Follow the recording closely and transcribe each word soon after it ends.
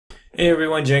Hey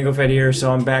everyone, Django Fett here.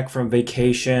 So I'm back from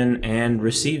vacation and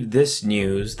received this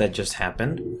news that just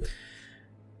happened.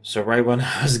 So right when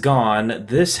I was gone,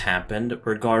 this happened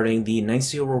regarding the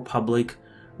Knights of the Republic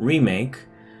remake.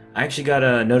 I actually got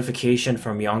a notification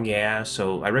from Yongya,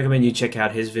 so I recommend you check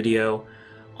out his video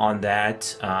on that.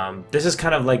 This is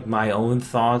kind of like my own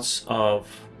thoughts of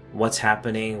what's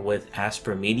happening with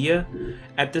Aspyr Media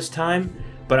at this time.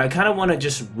 But I kind of want to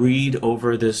just read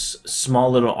over this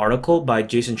small little article by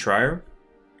Jason Schreier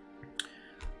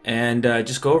and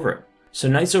just go over it. So,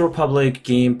 Knights of the Republic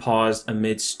game paused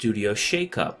amid studio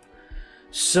shakeup.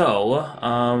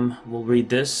 So, we'll read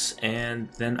this and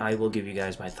then I will give you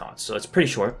guys my thoughts. So, it's pretty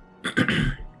short.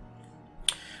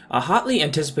 A hotly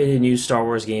anticipated new Star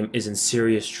Wars game is in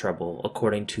serious trouble,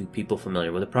 according to people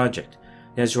familiar with the project.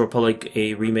 Knights of the Republic,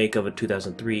 a remake of a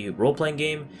 2003 role-playing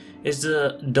game, is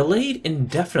delayed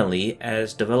indefinitely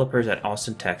as developers at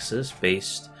Austin,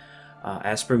 Texas-based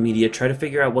Aspyr Media try to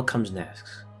figure out what comes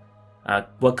next.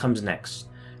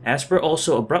 Aspyr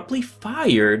also abruptly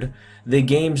fired the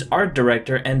game's art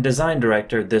director and design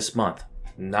director this month.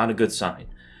 Not a good sign.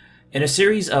 In a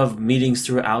series of meetings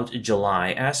throughout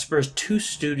July, Aspyr's two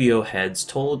studio heads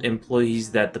told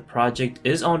employees that the project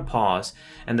is on pause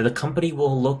and that the company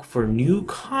will look for new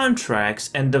contracts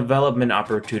and development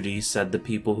opportunities, said the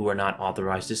people who are not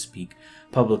authorized to speak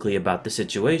publicly about the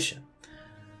situation.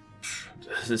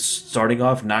 It's starting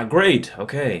off not great.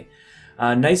 Okay.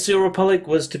 Knights of the Republic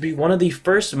was to be one of the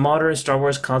first modern Star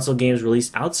Wars console games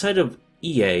released outside of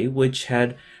EA, which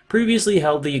had previously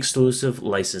held the exclusive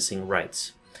licensing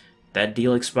rights. That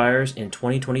deal expires in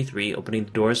 2023, opening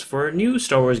the doors for new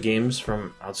Star Wars games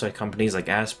from outside companies like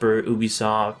Aspyr,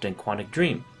 Ubisoft, and Quantic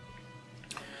Dream.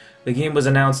 The game was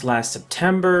announced last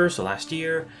September, so last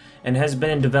year, and has been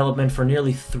in development for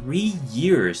nearly 3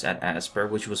 years at Aspyr,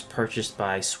 which was purchased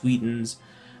by Sweden's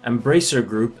Embracer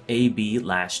Group AB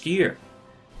last year.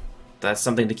 That's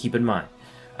something to keep in mind.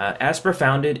 Aspyr,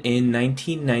 founded in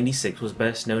 1996, was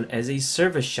best known as a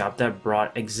service shop that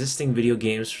brought existing video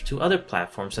games to other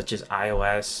platforms such as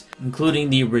iOS,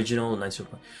 including the original Knights of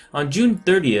the Republic. On June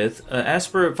 30th,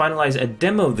 Aspyr finalized a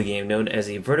demo of the game known as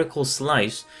a vertical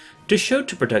slice to show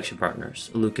to production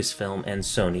partners, Lucasfilm and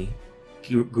Sony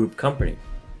Group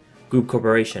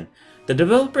Corporation. The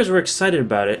developers were excited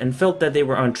about it and felt that they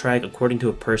were on track, according to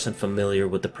a person familiar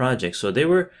with the project, so they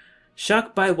were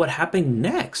shocked by what happened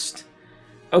next.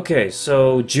 Okay,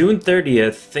 so June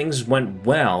 30th, things went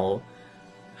well.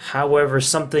 However,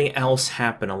 something else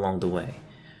happened along the way.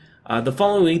 The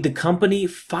following week, the company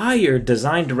fired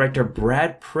design director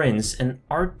Brad Prince and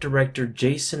art director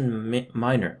Jason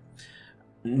Miner.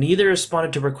 Neither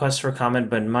responded to requests for comment,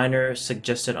 but Miner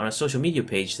suggested on a social media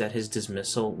page that his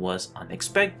dismissal was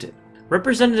unexpected.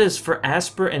 Representatives for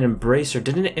Aspyr and Embracer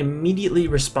didn't immediately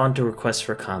respond to requests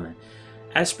for comment.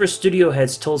 Aspyr studio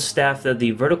heads told staff that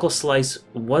the vertical slice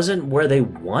wasn't where they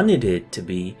wanted it to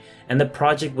be, and the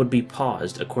project would be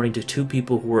paused, according to two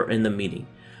people who were in the meeting.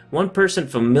 One person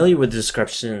familiar with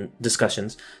the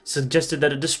discussions suggested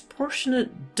that a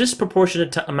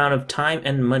disproportionate amount of time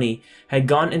and money had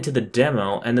gone into the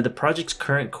demo, and that the project's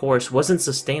current course wasn't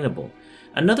sustainable.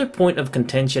 Another point of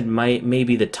contention may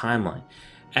be the timeline.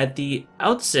 At the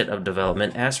outset of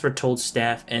development, Aspyr told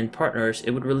staff and partners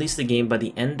it would release the game by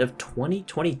the end of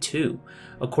 2022,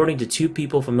 according to two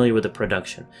people familiar with the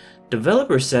production.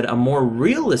 Developers said a more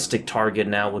realistic target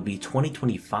now would be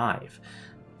 2025.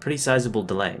 Pretty sizable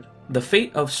delay. The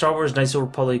fate of Star Wars Knights of the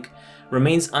Republic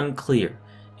remains unclear.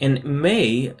 In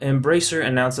May, Embracer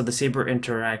announced that the Saber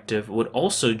Interactive would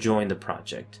also join the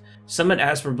project. Some at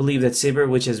Aspyr believe that Saber,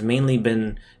 which has mainly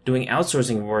been doing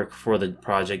outsourcing work for the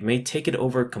project, may take it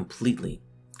over completely.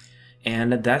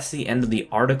 And that's the end of the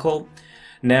article.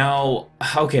 Now,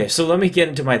 okay, so let me get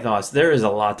into my thoughts. There is a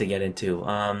lot to get into.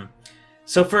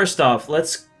 So first off,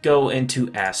 let's go into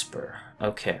Aspyr.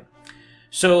 Okay.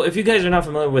 So if you guys are not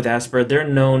familiar with Aspyr, they're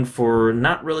known for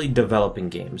not really developing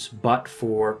games, but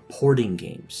for porting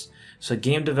games. So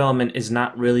game development is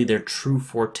not really their true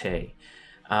forte.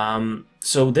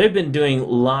 So they've been doing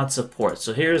lots of ports.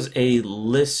 So here's a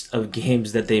list of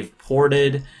games that they've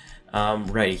ported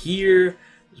right here.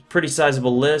 It's a pretty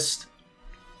sizable list.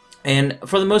 And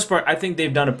for the most part, I think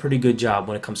they've done a pretty good job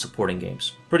when it comes to porting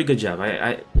games. Pretty good job.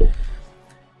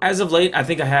 As of late, I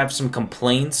think I have some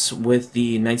complaints with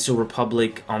the Knights of the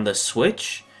Republic on the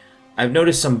Switch. I've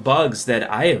noticed some bugs that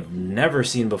I have never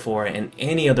seen before in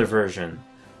any other version.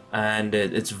 And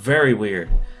it's very weird.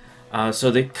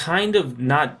 So they kind of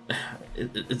not...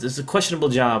 It's a questionable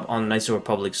job on Knights of the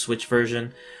Republic Switch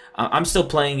version. I'm still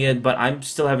playing it, but I'm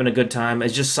still having a good time.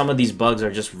 It's just some of these bugs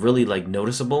are just really like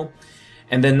noticeable.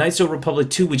 And then Knights of the Republic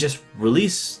 2, we just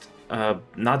released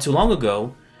not too long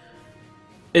ago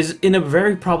is in a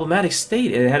very problematic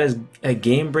state. It had a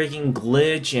game-breaking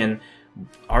glitch, and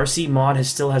RC mod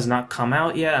still has not come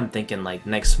out yet. I'm thinking like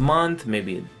next month,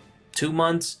 maybe 2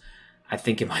 months. I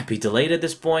think it might be delayed at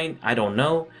this point. I don't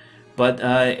know. But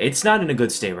it's not in a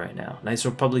good state right now. Knights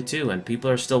of the Republic 2, and people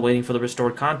are still waiting for the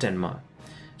restored content mod.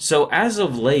 So as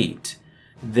of late,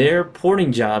 their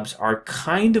porting jobs are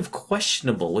kind of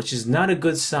questionable, which is not a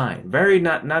good sign.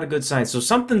 Not a good sign. So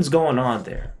something's going on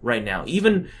there right now.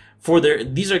 Even for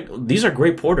these are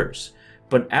great porters,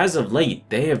 but as of late,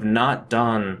 they have not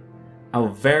done a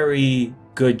very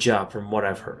good job from what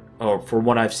I've heard, or from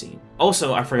what I've seen.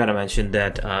 Also, I forgot to mention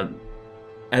that,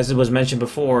 as it was mentioned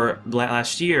before,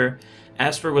 last year,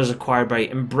 Aspyr was acquired by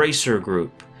Embracer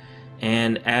Group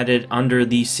and added under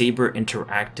the Saber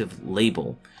Interactive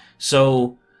label.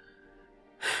 So,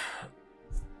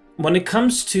 when it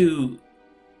comes to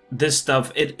this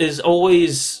stuff, it is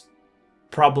always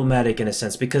problematic in a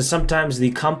sense, because sometimes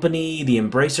the company, the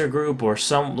Embracer Group, or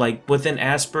some, like within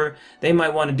Aspyr, they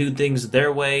might want to do things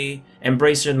their way.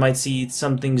 Embracer might see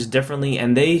some things differently,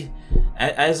 and they,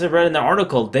 as I read in the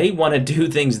article, they want to do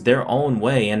things their own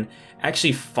way and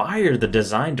actually fire the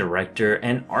design director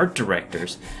and art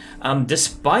directors,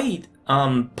 despite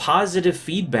positive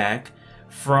feedback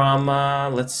from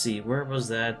let's see, where was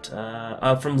that,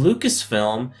 from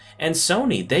Lucasfilm and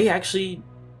Sony. They actually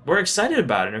were excited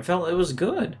about it and felt it was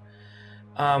good.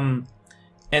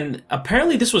 And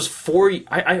apparently this was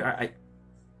I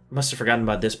must have forgotten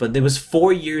about this, but it was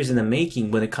 4 years in the making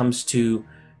when it comes to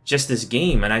just this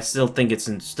game, and I still think it's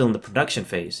still in the production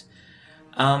phase.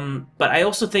 But I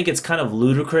also think it's kind of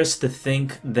ludicrous to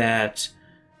think that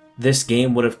this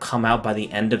game would have come out by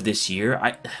the end of this year.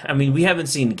 I mean, we haven't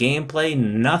seen gameplay,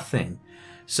 nothing.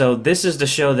 So this is to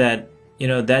show that, you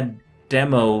know, that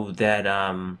demo that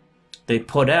they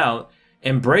put out,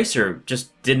 Embracer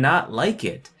just did not like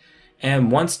it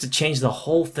and wants to change the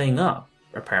whole thing up,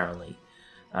 apparently.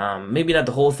 Maybe not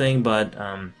the whole thing, but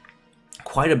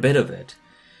quite a bit of it.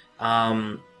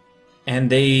 And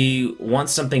they want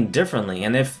something differently,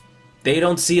 and if they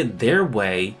don't see it their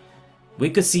way, we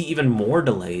could see even more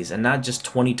delays, and not just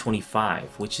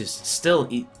 2025, which is still,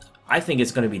 I think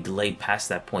it's going to be delayed past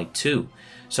that point too.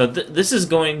 So this is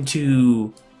going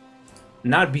to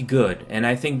not be good, and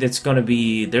I think there's going to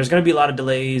be a lot of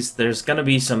delays. There's going to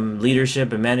be some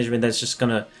leadership and management that's just going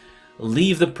to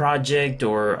leave the project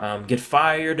or get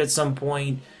fired at some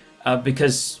point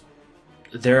because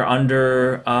they're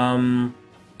under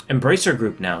Embracer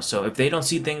Group now. So if they don't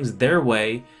see things their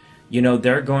way, you know,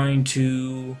 they're going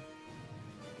to,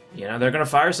 you know, they're going to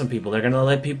fire some people. They're going to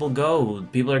let people go.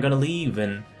 People are going to leave,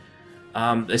 and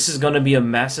this is going to be a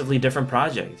massively different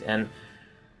project. And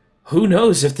who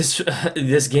knows if this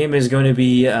this game is going to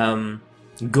be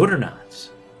good or not?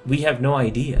 We have no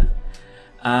idea.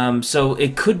 So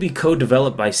it could be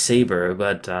co-developed by Saber,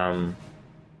 but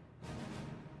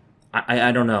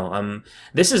I don't know.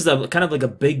 This is the kind of like a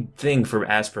big thing for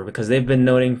Aspyr, because they've been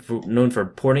known for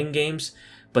porting games,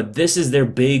 but this is their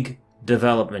big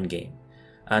development game,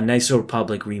 Knights of the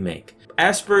Republic Remake.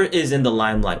 Aspyr is in the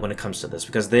limelight when it comes to this,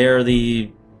 because they're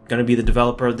gonna be the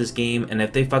developer of this game, and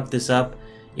if they fuck this up,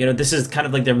 you know, this is kind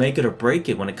of like their make it or break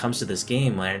it when it comes to this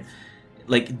game.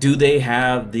 Like, do they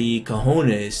have the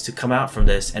cojones to come out from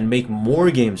this and make more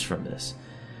games from this?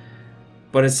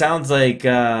 But it sounds like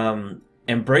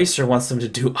Embracer wants them to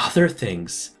do other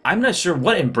things. I'm not sure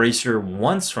what Embracer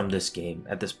wants from this game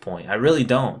at this point. I really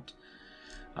don't.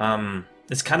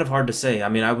 It's kind of hard to say. I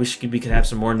mean, I wish we could have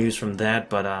some more news from that,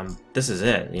 but this is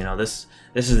it. You know, this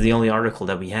is the only article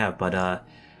that we have. But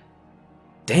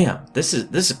damn, this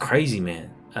is crazy,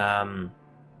 man.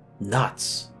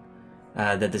 Nuts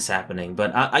that this is happening.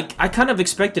 But I kind of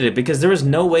expected it, because there was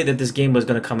no way that this game was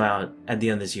going to come out at the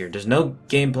end of this year. There's no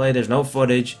gameplay. There's no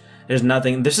footage. There's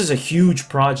nothing. This is a huge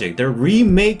project. They're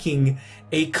remaking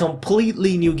a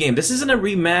completely new game. This isn't a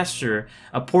remaster,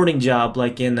 a porting job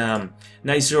like in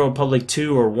Knights of the Republic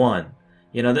 2 or 1.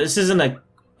 You know, this isn't a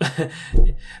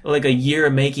like a year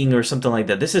making or something like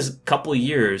that. This is a couple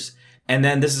years, and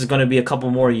then this is going to be a couple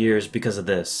more years because of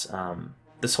this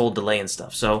this whole delay and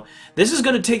stuff. So this is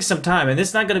going to take some time, and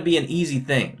it's not going to be an easy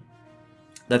thing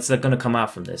that's not going to come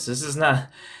out from this. This is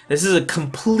a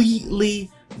completely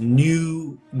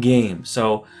new game.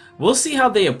 So we'll see how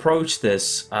they approach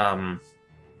this,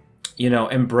 you know,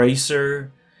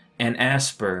 Embracer and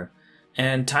Aspyr,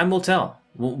 and time will tell.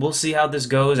 We'll see how this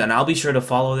goes, and I'll be sure to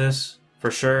follow this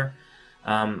for sure.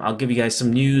 I'll give you guys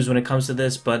some news when it comes to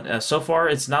this, but so far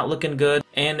it's not looking good.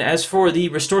 And as for the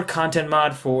restored content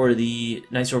mod for the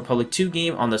Knights of the Republic 2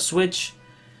 game on the Switch,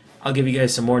 I'll give you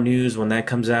guys some more news when that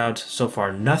comes out. So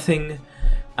far, nothing.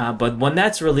 But when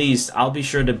that's released, I'll be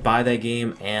sure to buy that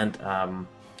game and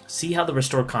see how the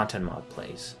Restore Content mod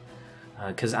plays.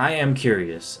 Because I am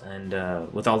curious, and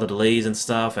with all the delays and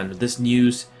stuff, and this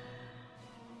news,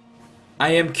 I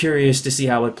am curious to see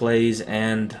how it plays.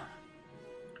 And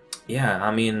yeah, I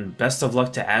mean, best of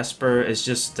luck to Aspyr. It's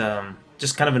just kind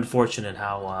of unfortunate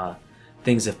how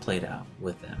things have played out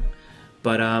with them.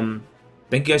 But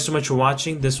thank you guys so much for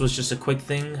watching. This was just a quick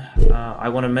thing I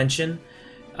want to mention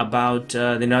about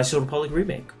the Dynasty Republic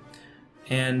remake.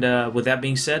 And with that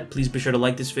being said, please be sure to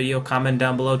like this video, comment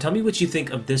down below, tell me what you think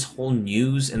of this whole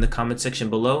news in the comment section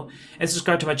below, and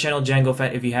subscribe to my channel, Django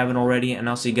Fett, if you haven't already, and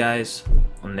I'll see you guys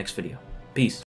on the next video. Peace.